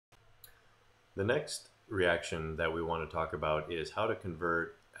The next reaction that we want to talk about is how to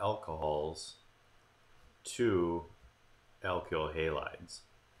convert alcohols to alkyl halides.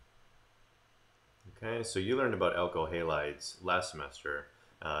 Okay, so you learned about alkyl halides last semester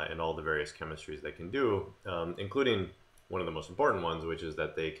and all the various chemistries they can do, including one of the most important ones, which is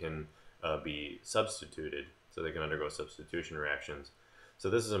that they can be substituted, so they can undergo substitution reactions.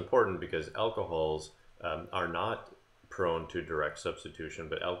 So this is important because alcohols are not prone to direct substitution,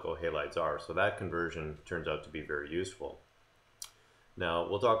 but alkyl halides are. So that conversion turns out to be very useful. Now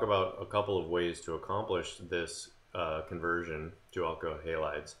we'll talk about a couple of ways to accomplish this conversion to alkyl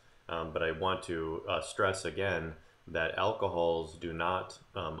halides, but I want to stress again that alcohols do not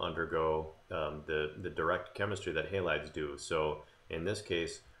undergo the direct chemistry that halides do. So in this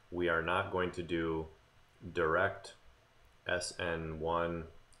case, we are not going to do direct SN1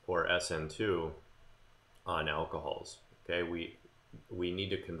 or SN2 on alcohols. Okay, we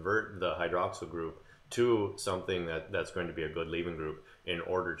need to convert the hydroxyl group to something that's going to be a good leaving group in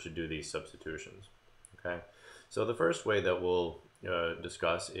order to do these substitutions. Okay, so the first way that we'll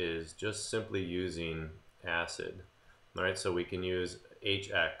discuss is just simply using acid. All right, so we can use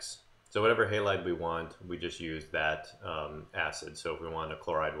HX. So whatever halide we want, we just use that acid. So if we want a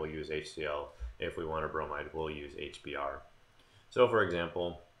chloride, we'll use HCl. If we want a bromide, we'll use HBr. So for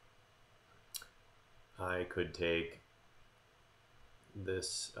example, I could take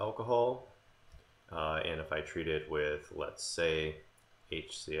this alcohol and if I treat it with, let's say,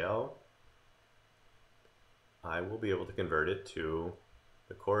 HCl, I will be able to convert it to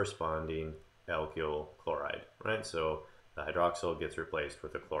the corresponding alkyl chloride, right? So the hydroxyl gets replaced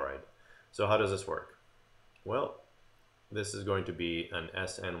with a chloride. So how does this work? Well, this is going to be an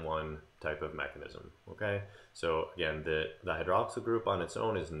SN1 type of mechanism, okay? So again, the hydroxyl group on its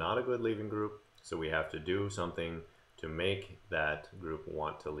own is not a good leaving group, so we have to do something to make that group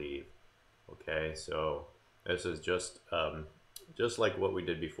want to leave. Okay, so this is just like what we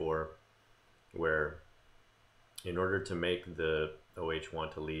did before, where in order to make the OH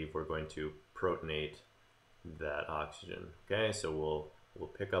want to leave, we're going to protonate that oxygen. Okay, so we'll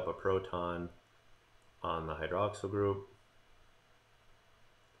pick up a proton on the hydroxyl group,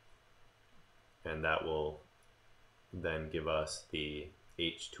 and that will then give us the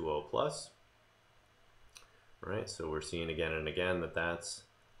H2O plus. Right, so we're seeing again and again that that's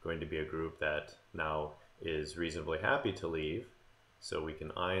going to be a group that now is reasonably happy to leave, so we can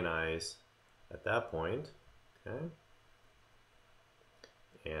ionize at that point, okay?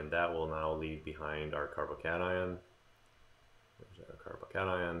 And that will now leave behind our carbocation. There's our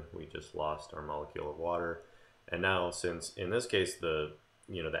carbocation. We just lost our molecule of water. And now, since in this case the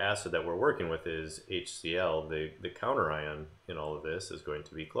acid that we're working with is HCl, the counter ion in all of this is going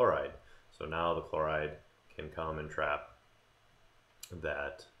to be chloride. So now the chloride can come and trap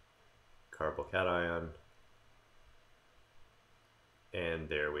that carbocation, and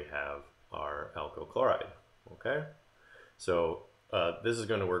there we have our alkyl chloride. Okay, so this is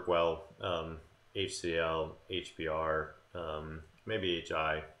going to work well. HCl, HBr, maybe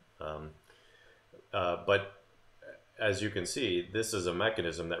HI, but as you can see, this is a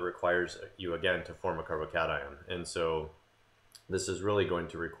mechanism that requires you again to form a carbocation, and so this is really going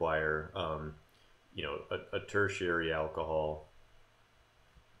to require a tertiary alcohol,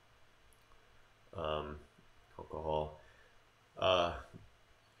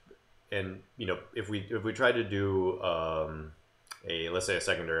 and if we try to do let's say a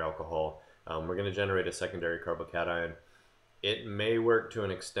secondary alcohol, we're going to generate a secondary carbocation. It may work to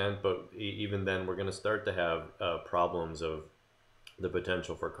an extent, but even then we're going to start to have problems of the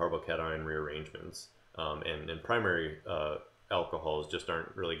potential for carbocation rearrangements, and primary alcohols just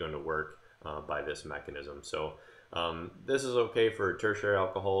aren't really going to work by this mechanism. So this is okay for tertiary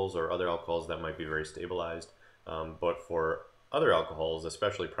alcohols or other alcohols that might be very stabilized, but for other alcohols,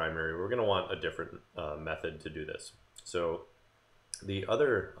 especially primary, we're going to want a different method to do this. So the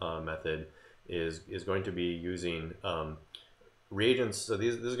other method is going to be using reagents. So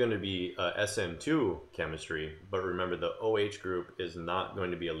this is going to be SN2 chemistry, but remember the OH group is not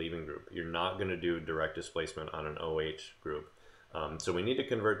going to be a leaving group. You're not going to do direct displacement on an OH group. So we need to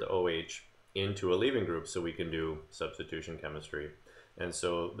convert the OH into a leaving group so we can do substitution chemistry. And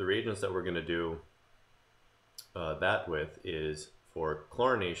so the reagents that we're going to do that with is, for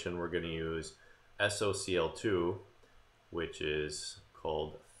chlorination, we're going to use SOCl2, which is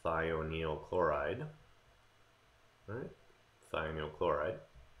called thionyl chloride. Right? Thionyl chloride.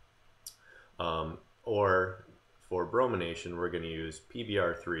 Or for bromination, we're going to use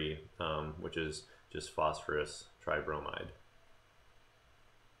PBr3, which is just phosphorus tribromide.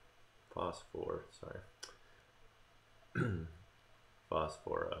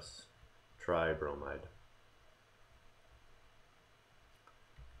 Phosphorus tribromide.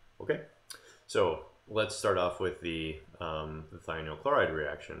 Okay, so let's start off with the thionyl chloride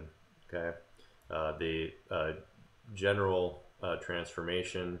reaction. Okay, the general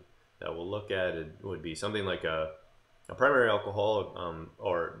transformation that we'll look at it would be something like a primary alcohol,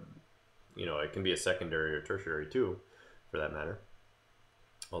 or it can be a secondary or tertiary too, for that matter.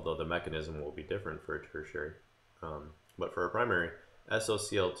 Although the mechanism will be different for a tertiary, but for a primary,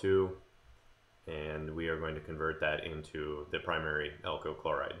 SOCl2, and we are going to convert that into the primary alkyl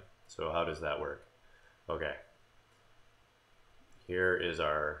chloride. So how does that work? Okay, here is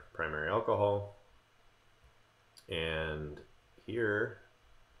our primary alcohol, and here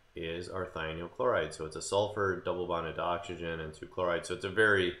is our thionyl chloride. So it's a sulfur double bonded to oxygen and 2 chloride. So it's a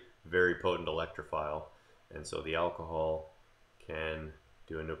very, very potent electrophile. And so the alcohol can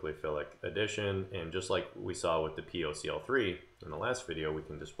do a nucleophilic addition. And just like we saw with the POCl3 in the last video, we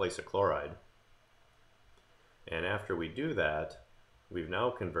can displace a chloride. And after we do that, we've now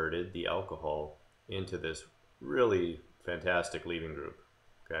converted the alcohol into this really fantastic leaving group.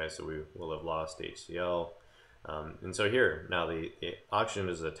 Okay, so we will have lost HCl. And so here, now the oxygen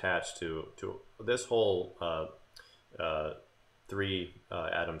is attached to this whole 3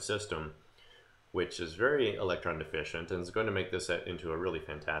 atom system, which is very electron deficient, and is going to make this into a really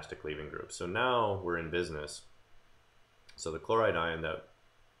fantastic leaving group. So now we're in business. So the chloride ion that,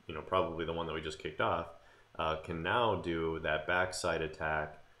 probably the one that we just kicked off, can now do that backside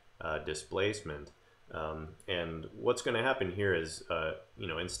attack displacement. And what's going to happen here is,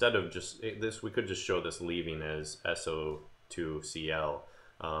 instead of just this, we could just show this leaving as SO2Cl,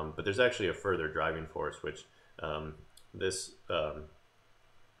 but there's actually a further driving force, which let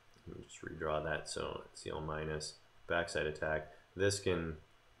me just redraw that. So Cl minus backside attack. This can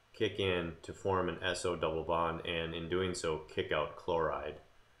kick in to form an SO double bond, and in doing so, kick out chloride.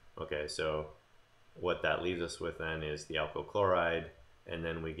 Okay, so what that leaves us with then is the alkyl chloride, and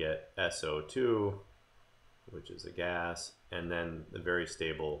then we get SO2, which is a gas, and then the very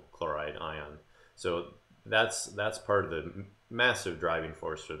stable chloride ion. So that's part of the massive driving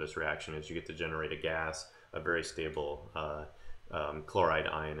force for this reaction, is you get to generate a gas, a very stable chloride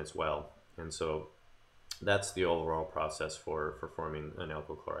ion as well. And so that's the overall process for forming an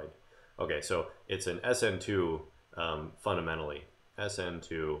alkyl chloride. Okay, so it's an SN2 fundamentally,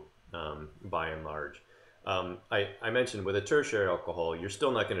 SN2 by and large. I mentioned with a tertiary alcohol, you're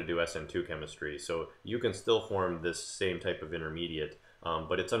still not going to do SN2 chemistry, so you can still form this same type of intermediate,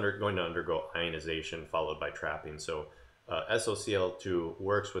 but it's going to undergo ionization followed by trapping. So SOCl2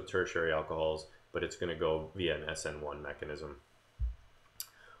 works with tertiary alcohols, but it's going to go via an SN1 mechanism.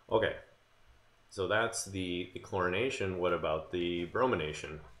 Okay, so that's the chlorination. What about the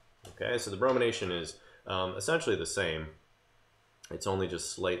bromination? Okay, so the bromination is essentially the same. It's only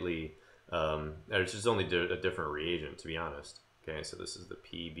just slightly, it's just only a different reagent, to be honest. Okay, so this is the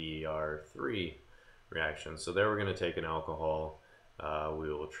PBr3 reaction. So there we're going to take an alcohol,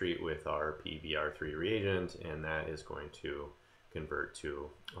 we will treat with our PBr3 reagent, and that is going to convert to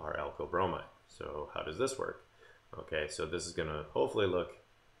our alkyl bromide. So how does this work? Okay, so this is going to hopefully look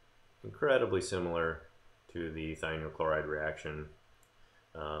incredibly similar to the thionyl chloride reaction,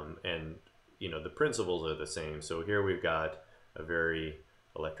 and the principles are the same. So here we've got a very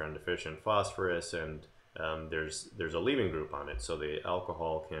electron deficient phosphorus, and there's a leaving group on it, so the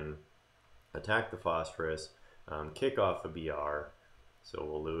alcohol can attack the phosphorus, kick off a Br, so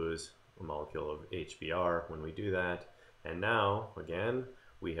we'll lose a molecule of HBr when we do that. And now again,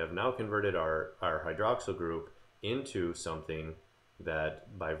 we have now converted our hydroxyl group into something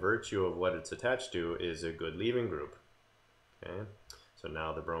that, by virtue of what it's attached to, is a good leaving group. Okay, so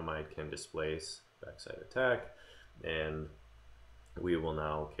now the bromide can displace backside attack, and we will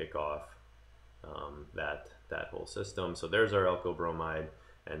now kick off that whole system. So there's our alkyl bromide,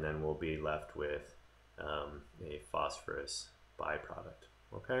 and then we'll be left with a phosphorus byproduct.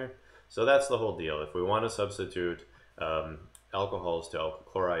 Okay, so that's the whole deal. If we want to substitute alcohols to alkyl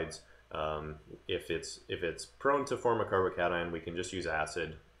chlorides, if it's prone to form a carbocation, we can just use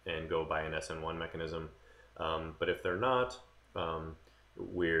acid and go by an SN1 mechanism. But if they're not,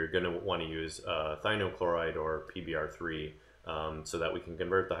 we're going to want to use thionyl chloride or PBr3, so that we can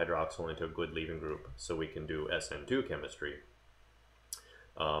convert the hydroxyl into a good leaving group, so we can do SN2 chemistry.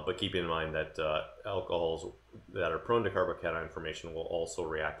 But keep in mind that alcohols that are prone to carbocation formation will also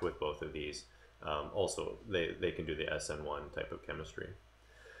react with both of these. Also, they can do the SN1 type of chemistry.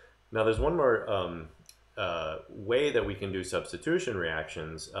 Now there's one more way that we can do substitution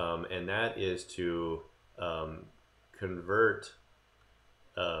reactions, and that is to convert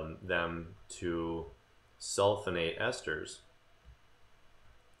them to sulfonate esters.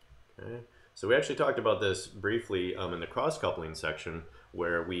 Okay. So we actually talked about this briefly in the cross-coupling section,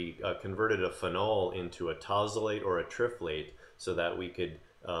 where we converted a phenol into a tosylate or a triflate so that we could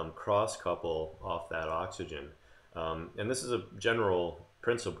cross-couple off that oxygen. And this is a general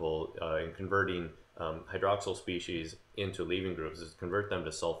principle in converting hydroxyl species into leaving groups, is convert them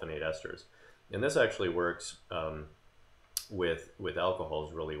to sulfonate esters. And this actually works with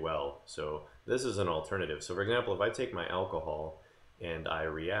alcohols really well. So this is an alternative. So for example, if I take my alcohol and I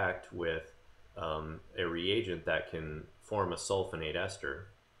react with a reagent that can form a sulfonate ester,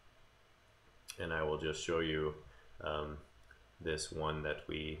 and I will just show you this one that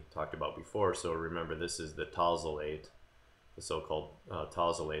we talked about before. So remember, this is the tosylate, the so-called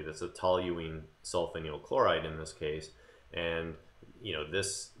tosylate. It's a toluene sulfonyl chloride in this case, and you know,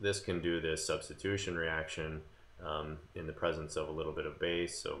 this can do this substitution reaction in the presence of a little bit of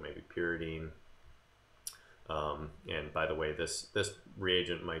base, so maybe pyridine. And by the way, this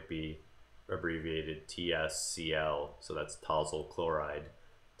reagent might be abbreviated TSCl, so that's tosyl chloride.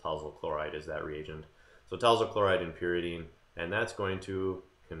 Tosyl chloride is that reagent. So tosyl chloride and pyridine, and that's going to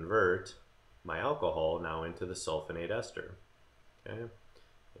convert my alcohol now into the sulfonate ester. Okay,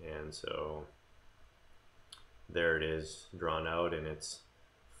 and so there it is, drawn out in its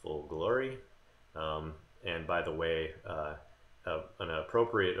full glory. And by the way, an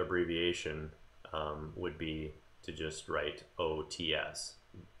appropriate abbreviation would be to just write OTS.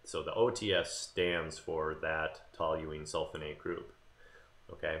 So the OTS stands for that toluene sulfonate group.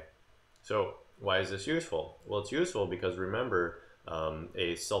 Okay, so why is this useful? Well, it's useful because remember,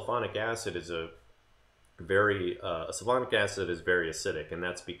 a sulfonic acid is very acidic, and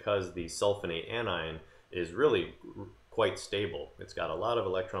that's because the sulfonate anion is really quite stable. It's got a lot of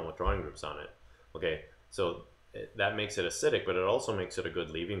electron withdrawing groups on it. Okay, so that makes it acidic, but it also makes it a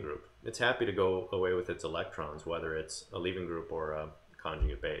good leaving group. It's happy to go away with its electrons, whether it's a leaving group or a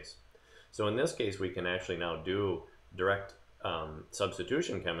conjugate base. So in this case, we can actually now do direct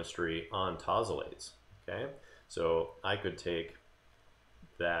substitution chemistry on tosylates. Okay, so I could take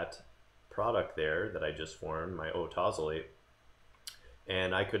that product there that I just formed, my O-tosylate,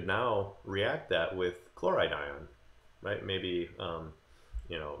 and I could now react that with chloride ion, right? Maybe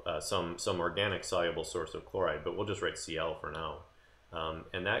you know, some organic soluble source of chloride, but we'll just write Cl for now.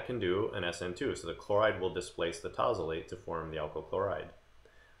 And that can do an SN2, so the chloride will displace the tosylate to form the alkyl chloride.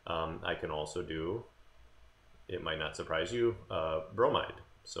 I can also do, it might not surprise you, bromide.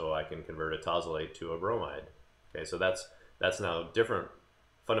 So I can convert a tosylate to a bromide. Okay, so that's now different,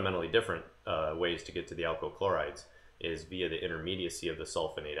 fundamentally different ways to get to the alkyl chlorides is via the intermediacy of the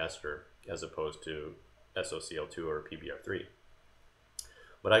sulfonate ester as opposed to SOCl2 or PBr3.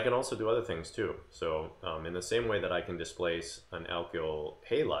 But I can also do other things too. So in the same way that I can displace an alkyl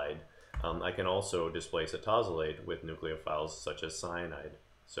halide, I can also displace a tosylate with nucleophiles such as cyanide.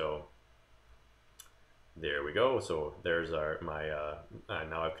 So there we go. So there's now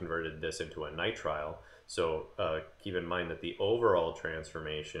I've converted this into a nitrile. So keep in mind that the overall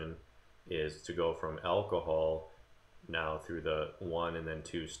transformation is to go from alcohol now through the 1 and then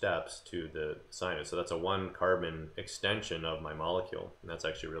 2 steps to the cyanide. So that's a 1 carbon extension of my molecule, and that's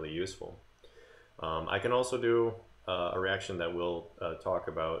actually really useful. I can also do a reaction that we'll talk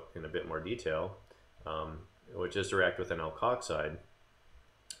about in a bit more detail, which is to react with an alkoxide,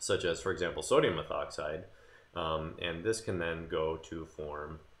 such as, for example, sodium methoxide, and this can then go to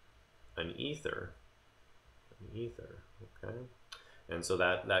form an ether. Okay. And so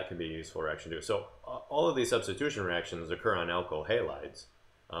that can be a useful reaction too. So all of these substitution reactions occur on alkyl halides,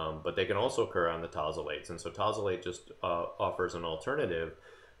 but they can also occur on the tosylates. And so tosylate just offers an alternative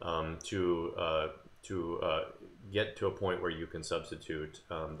to get to a point where you can substitute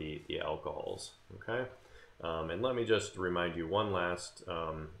the alcohols. Okay, and let me just remind you one last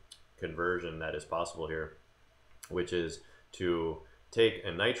conversion that is possible here, which is to take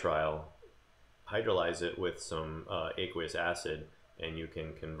a nitrile, hydrolyze it with some aqueous acid, and you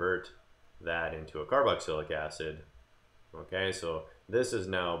can convert that into a carboxylic acid. Okay, so this is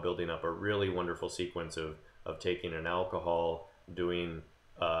now building up a really wonderful sequence of taking an alcohol, doing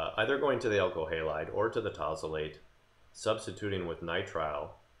either going to the alkyl halide or to the tosylate, substituting with nitrile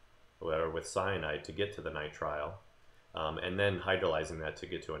or with cyanide to get to the nitrile, and then hydrolyzing that to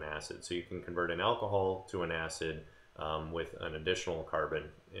get to an acid. So you can convert an alcohol to an acid with an additional carbon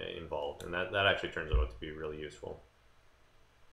involved, and that actually turns out to be really useful.